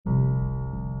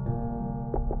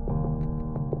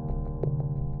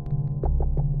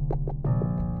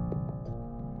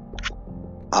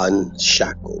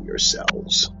Unshackle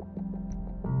yourselves.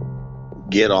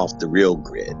 Get off the real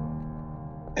grid.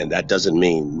 And that doesn't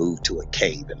mean move to a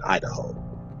cave in Idaho.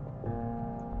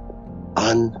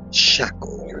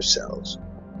 Unshackle yourselves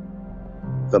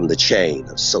from the chain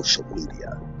of social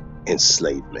media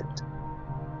enslavement.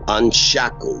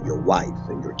 Unshackle your wife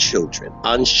and your children.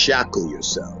 Unshackle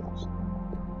yourselves.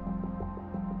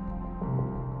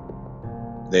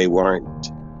 They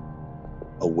weren't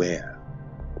aware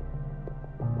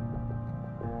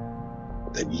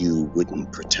that you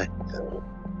wouldn't protect them.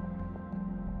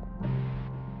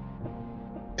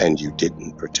 And you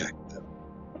didn't protect them.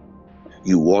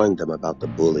 You warned them about the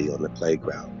bully on the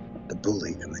playground, the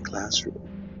bully in the classroom,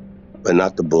 but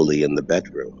not the bully in the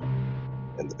bedroom,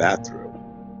 in the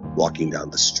bathroom, walking down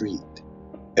the street,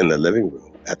 in the living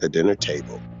room, at the dinner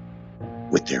table,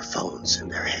 with their phones in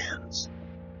their hands.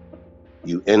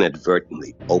 You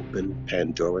inadvertently opened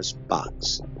Pandora's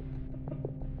box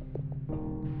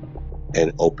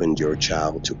and opened your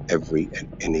child to every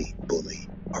and any bully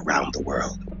around the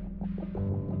world.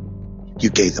 You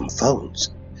gave them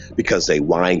phones because they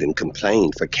whined and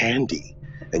complained for candy,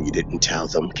 and you didn't tell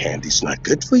them candy's not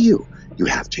good for you. You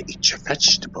have to eat your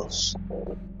vegetables.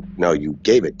 No, you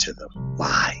gave it to them.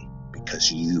 Why?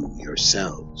 Because you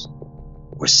yourselves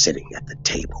were sitting at the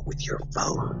table with your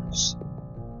phones.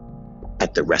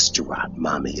 At the restaurant,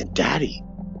 mommy and daddy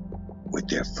with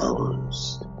their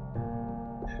phones.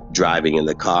 Driving in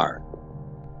the car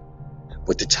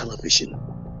with the television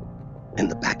in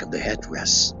the back of the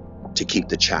headrest to keep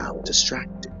the child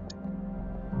distracted.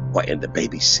 Or in the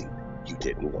baby seat, you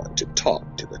didn't want to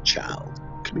talk to the child,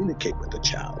 communicate with the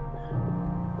child.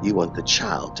 You want the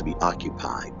child to be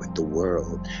occupied with the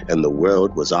world, and the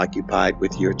world was occupied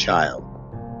with your child.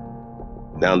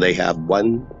 Now they have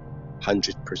 100%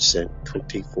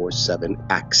 24/7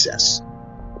 access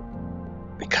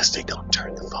because they don't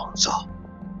turn the phones off.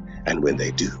 And when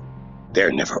they do,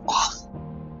 they're never off.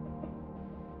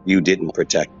 You didn't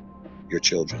protect your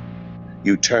children.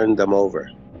 You turned them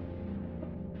over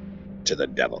to the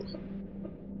devil,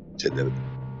 to the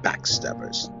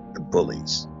backstabbers, the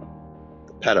bullies,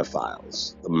 the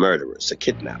pedophiles, the murderers, the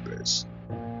kidnappers,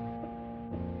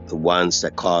 the ones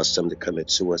that caused them to commit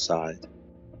suicide,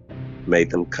 made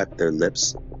them cut their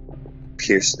lips,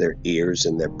 pierce their ears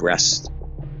and their breasts,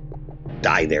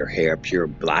 dye their hair pure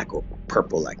black or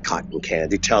purple like cotton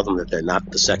candy, tell them that they're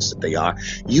not the sex that they are.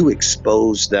 You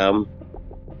expose them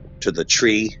to the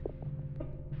tree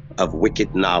of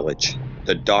wicked knowledge,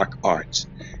 the dark arts,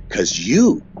 because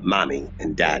you, mommy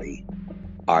and daddy,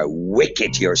 are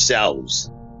wicked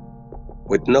yourselves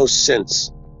with no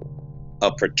sense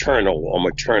of paternal or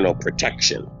maternal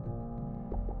protection.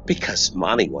 Because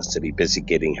mommy wants to be busy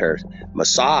getting her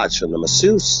massage from the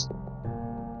masseuse,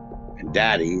 and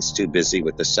daddy's too busy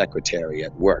with the secretary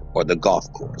at work or the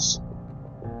golf course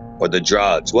or the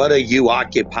drugs. What are you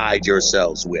occupied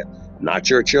yourselves with? Not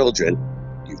your children.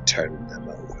 You turned them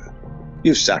over.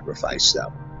 You sacrificed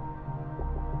them.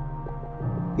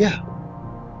 Yeah.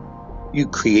 You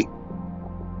create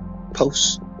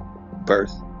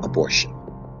post-birth abortion.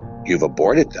 You've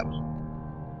aborted them.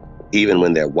 Even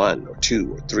when they're 1 or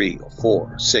 2 or 3 or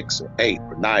 4 or 6 or 8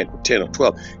 or 9 or 10 or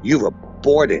 12, you've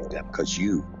aborted them because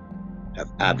you have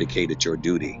abdicated your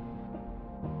duty.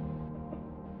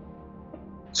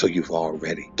 So you've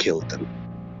already killed them,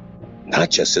 not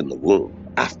just in the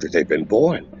womb, after they've been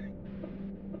born.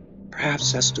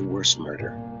 Perhaps that's the worst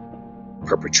murder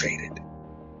perpetrated.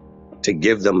 To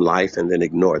give them life and then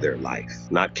ignore their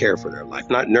life, not care for their life,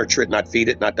 not nurture it, not feed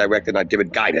it, not direct it, not give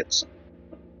it guidance.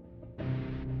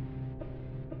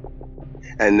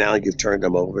 And now you've turned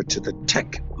them over to the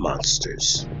tech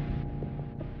monsters.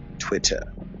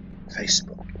 Twitter,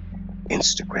 Facebook,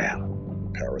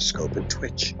 Instagram, Periscope, and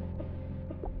Twitch.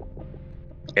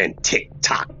 And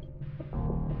TikTok.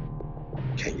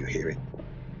 Can you hear it?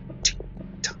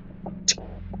 Tick-tock,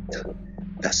 tick-tock.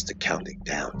 That's the counting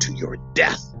down to your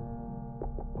death.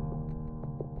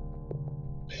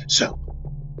 So,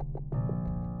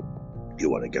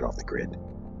 you want to get off the grid?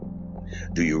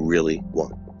 Do you really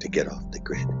want to get off the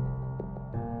grid?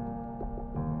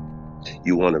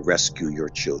 You want to rescue your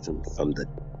children from the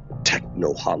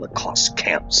techno-holocaust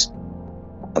camps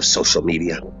of social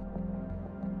media?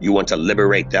 You want to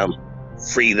liberate them,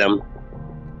 free them?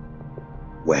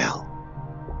 Well,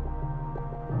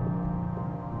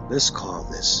 let's call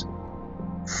this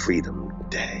Freedom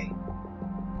Day.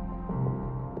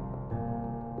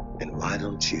 And why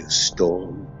don't you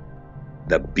storm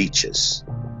the beaches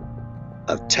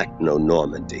of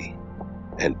Techno-Normandy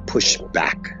and push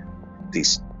back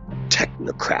these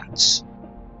technocrats,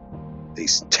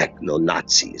 these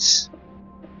techno-Nazis,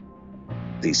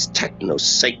 these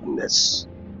techno-Satanists.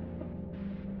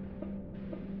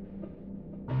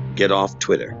 Get off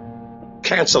Twitter.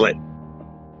 Cancel it.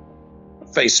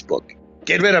 Facebook.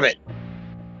 Get rid of it.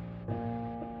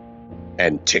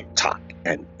 And TikTok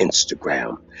and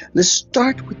Instagram. Let's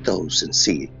start with those and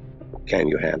see, can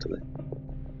you handle it?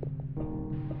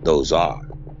 Those are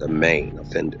the main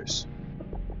offenders.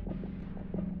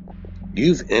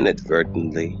 You've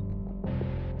inadvertently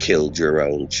killed your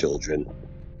own children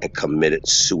and committed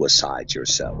suicide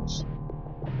yourselves.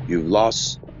 You've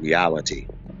lost reality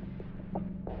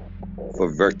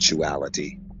for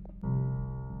virtuality.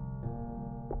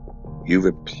 You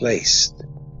replaced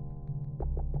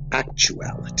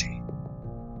actuality,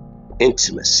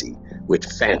 intimacy with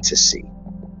fantasy.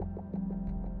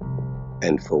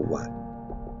 And for what?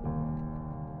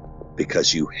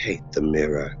 Because you hate the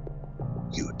mirror.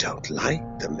 You don't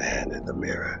like the man in the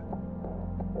mirror.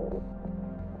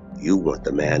 You want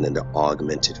the man in the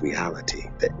augmented reality,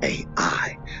 the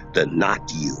AI, the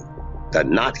not you, the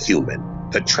not human,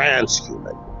 the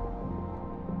transhuman.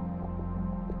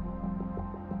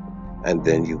 And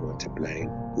then you want to blame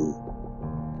who?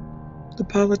 The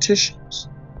politicians.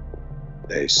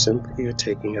 They simply are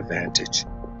taking advantage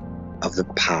of the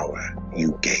power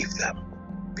you gave them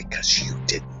because you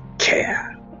didn't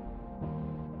care.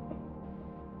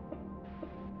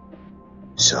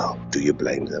 So, do you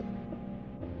blame them?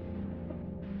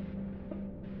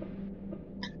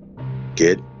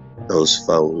 Get those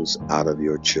phones out of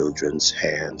your children's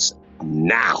hands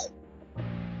now.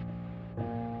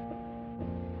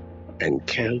 And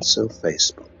cancel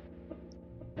Facebook,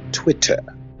 Twitter,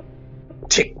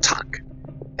 TikTok,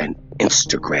 and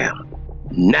Instagram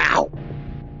now.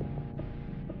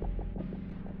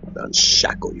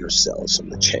 Unshackle yourselves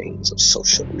from the chains of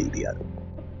social media.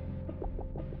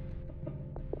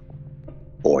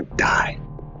 Or die.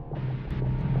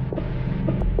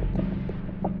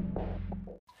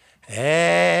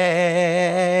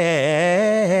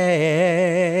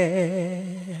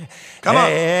 Come on.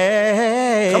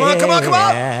 Come on.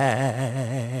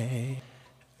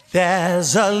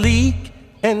 There's a leak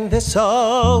in this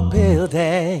old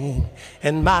building,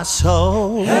 and my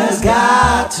soul Has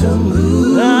got to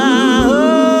move.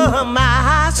 Oh,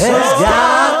 my soul Has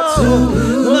got to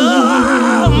move.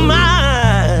 Oh,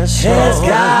 my soul Has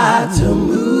got to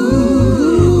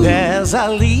move. There's a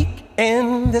leak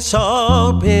in this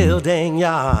old building,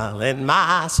 y'all, and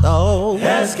my soul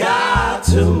Has got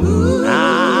to move.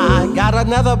 I got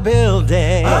another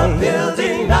building, A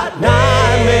building not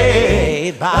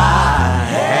made by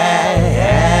hand.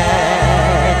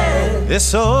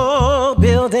 This old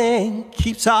building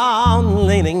keeps on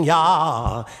leaning,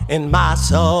 y'all, and my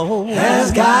soul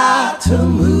Has got to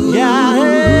move.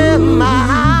 Yeah,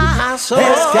 my soul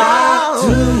Has got to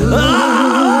move.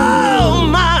 Oh,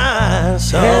 my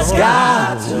soul Has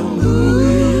got to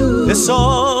move. This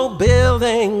old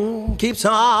building keeps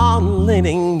on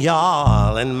leaning,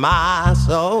 y'all, and my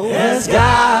soul Has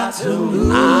got to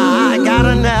move. I got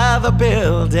another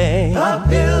building, A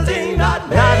building not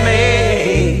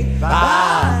made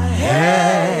by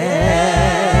hand.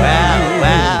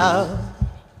 Well,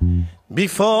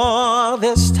 before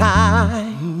this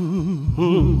time,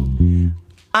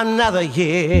 another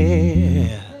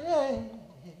year,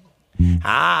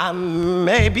 I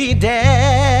may be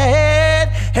dead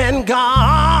and gone.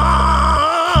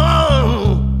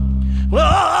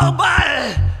 Oh,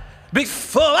 but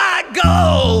before I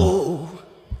go,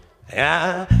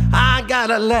 I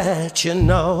gotta let you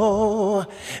know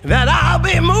that I'll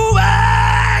be moving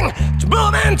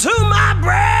to my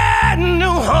brand new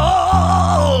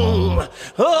home.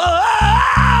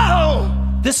 Oh,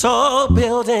 this old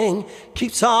building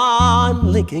keeps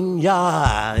on linking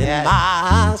ya in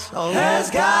my soul. Has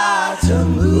got to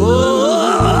move.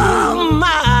 Oh, my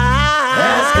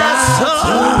Has got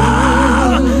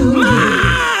soul.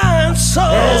 My soul.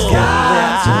 Has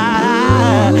got to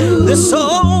move. This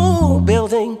old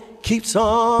building keeps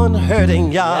on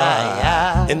hurting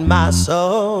ya in my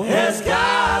soul. Has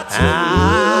got to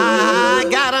I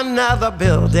got another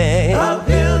building, A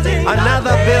building not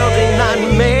another building not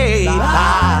made by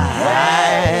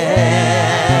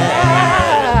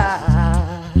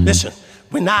hand. Listen,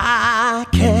 when I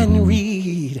can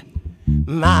read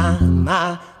my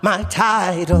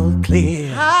title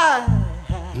clear,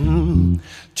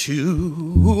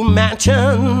 2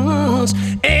 mansions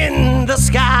in the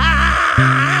sky.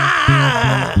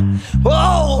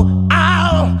 Oh,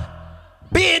 I'll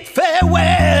bid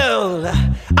farewell.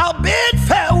 I'll bid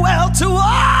farewell to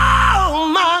all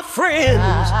my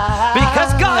friends,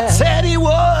 because God said He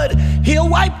would. He'll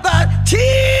wipe the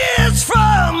tears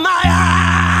from my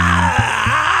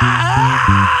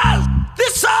eyes.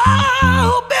 This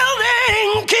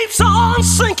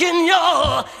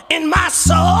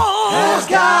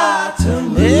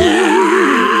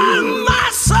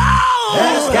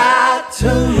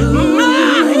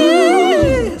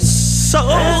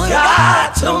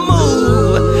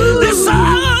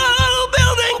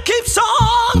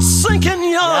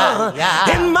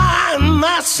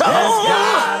soul.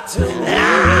 I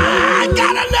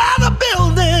got another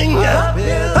building not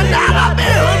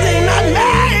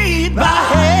made by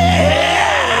hand.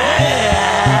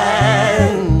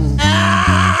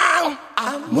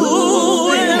 I'm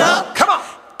moving up. Come on,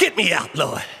 get me out,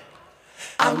 Lord.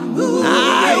 I'm moving.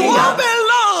 I won't be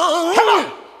long. Come on.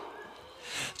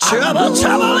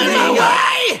 Trouble in my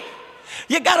way.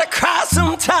 You gotta cry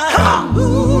sometime. I'm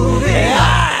moving.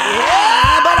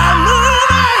 But I'm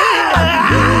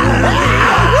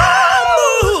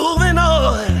moving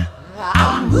on.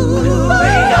 I'm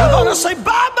gonna say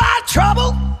bye-bye,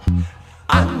 trouble.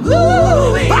 I'm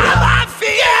moving. Bye-bye,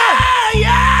 fear.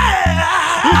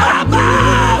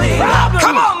 Bye-bye, problem.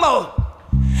 Come on, Mo.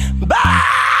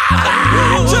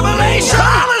 Bye-bye, tribulation.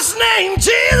 Call his name,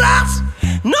 Jesus.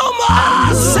 No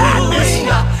more sadness.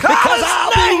 Because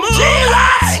I'll be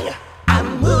moving.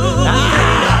 I'm moving.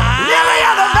 Lily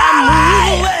of the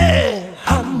valley.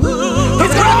 I'm moving.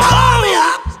 He's gonna call me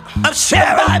up.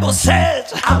 The Bible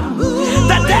says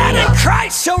that dead in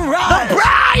Christ shall rise, the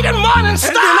bright and morning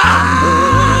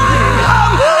star.